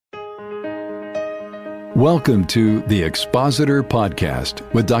Welcome to the Expositor Podcast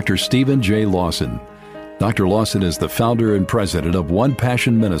with Dr. Stephen J. Lawson. Dr. Lawson is the founder and president of One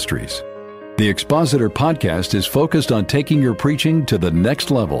Passion Ministries. The Expositor Podcast is focused on taking your preaching to the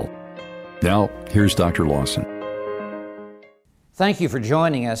next level. Now, here's Dr. Lawson. Thank you for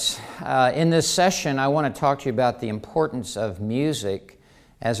joining us. In this session, I want to talk to you about the importance of music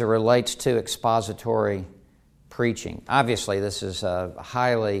as it relates to expository preaching. Obviously, this is a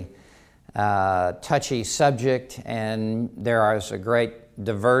highly touchy subject, and there is a great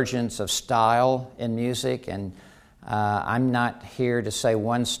divergence of style in music, and I'm not here to say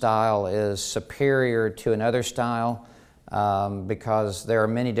one style is superior to another style because there are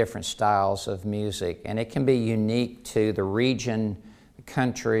many different styles of music, and it can be unique to the region, the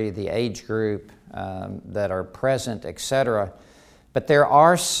country, the age group that are present, etc. But there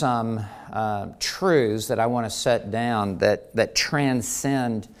are some truths that I want to set down that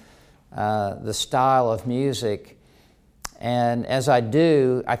transcend the style of music. And as I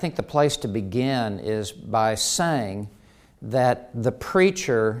do, I think the place to begin is by saying that the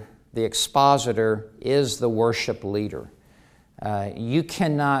preacher, the expositor, is the worship leader. You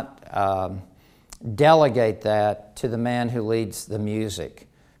cannot delegate that to the man who leads the music.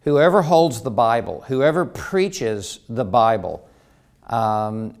 Whoever holds the Bible, whoever preaches the Bible,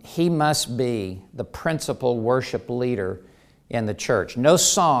 he must be the principal worship leader in the church. No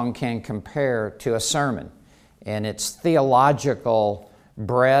song can compare to a sermon in its theological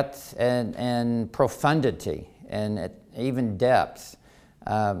breadth and profundity and even depth,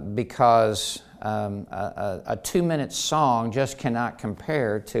 because a 2-minute song just cannot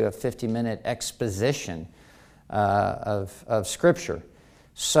compare to a 50-minute exposition of Scripture.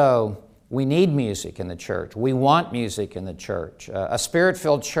 So we need music in the church. We want music in the church. A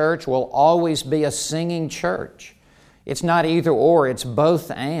Spirit-filled church will always be a singing church. It's not either or, it's both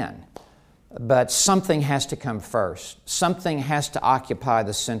and. But something has to come first. Something has to occupy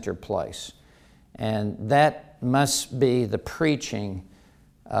the center place. And that must be the preaching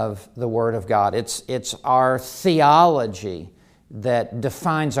of the Word of God. It's our theology that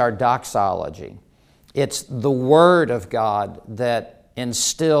defines our doxology. It's the Word of God that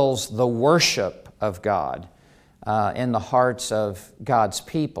instills the worship of God in the hearts of God's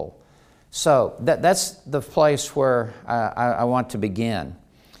people. So that's the place where I want to begin.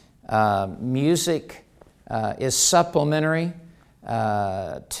 Music is supplementary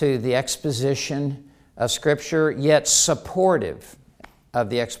to the exposition of Scripture, yet supportive of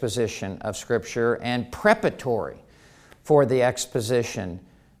the exposition of Scripture and preparatory for the exposition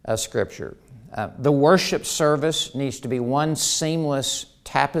of Scripture. The worship service needs to be one seamless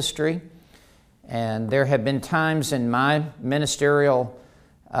tapestry, and there have been times in my ministerial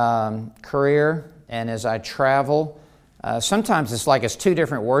career, and as I travel, sometimes it's like it's two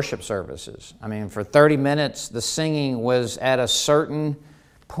different worship services. I mean, for 30 minutes, the singing was at a certain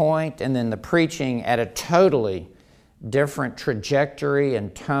point, and then the preaching at a totally different trajectory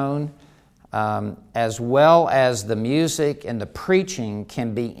and tone, as well as the music and the preaching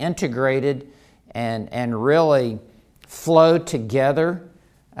can be integrated and really flow together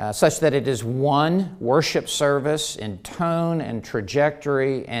such that it is one worship service in tone and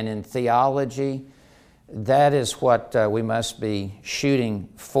trajectory and in theology. That is what we must be shooting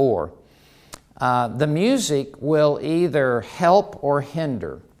for. The music will either help or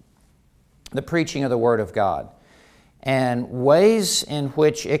hinder the preaching of the Word of God. And ways in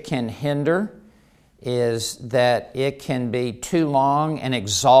which it can hinder is that it can be too long and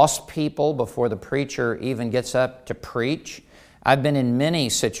exhaust people before the preacher even gets up to preach. I've been in many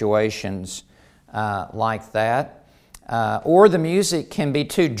situations like that. Or the music can be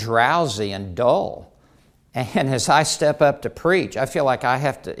too drowsy and dull. And as I step up to preach, I feel like I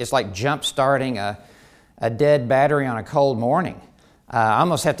have to, it's like jump-starting a dead battery on a cold morning. I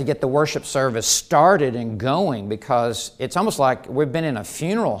almost have to get the worship service started and going because it's almost like we've been in a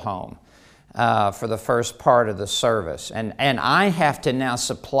funeral home for the first part of the service. And I have to now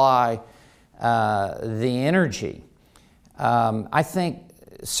supply the energy. I think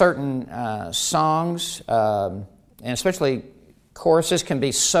certain songs, and especially choruses, can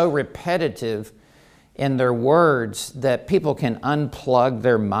be so repetitive in their words that people can unplug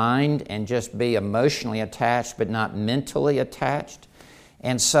their mind and just be emotionally attached but not mentally attached.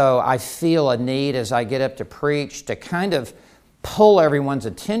 And so I feel a need as I get up to preach to kind of pull everyone's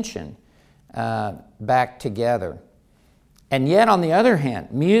attention back together. And yet, on the other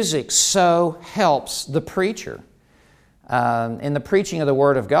hand, music so helps the preacher in the preaching of the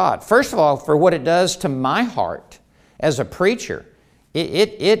Word of God. First of all, for what it does to my heart as a preacher,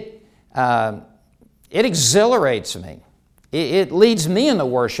 it exhilarates me. It leads me in the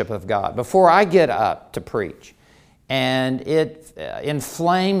worship of God before I get up to preach. And it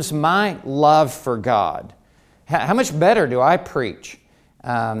inflames my love for God. How much better do I preach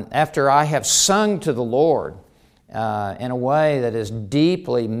after I have sung to the Lord in a way that is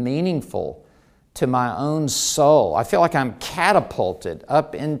deeply meaningful to my own soul? I feel like I'm catapulted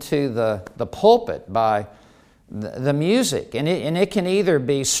up into the pulpit by the music. And it can either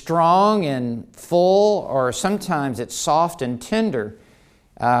be strong and full, or sometimes it's soft and tender,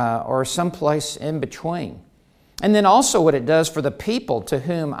 or someplace in between. And then also what it does for the people to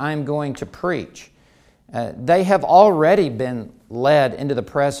whom I'm going to preach. They have already been led into the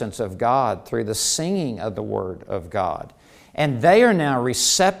presence of God through the singing of the Word of God. And they are now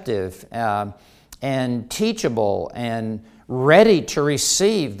receptive and teachable and ready to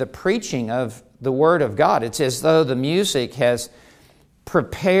receive the preaching of the Word of God. It's as though the music has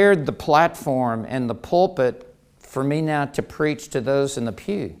prepared the platform and the pulpit for me now to preach to those in the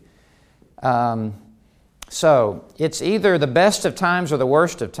pew. So it's either the best of times or the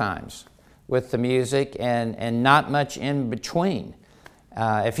worst of times with the music, and not much in between.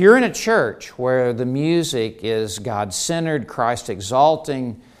 If you're in a church where the music is God-centered,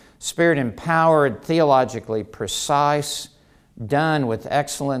 Christ-exalting, Spirit-empowered, theologically precise, done with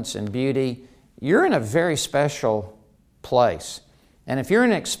excellence and beauty, you're in a very special place. And if you're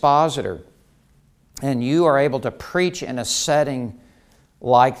an expositor and you are able to preach in a setting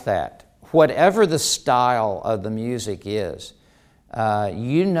like that, whatever the style of the music is,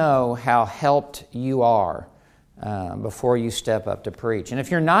 you know how helped you are before you step up to preach. And if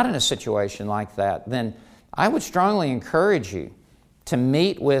you're not in a situation like that, then I would strongly encourage you to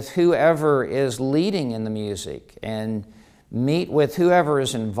meet with whoever is leading in the music and meet with whoever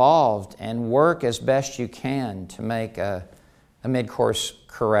is involved and work as best you can to make a mid-course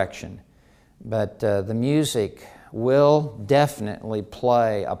correction. But the music will definitely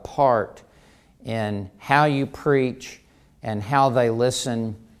play a part in how you preach and how they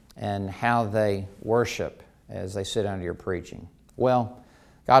listen and how they worship as they sit under your preaching. Well,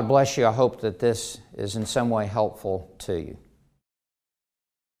 God bless you. I hope that this is in some way helpful to you.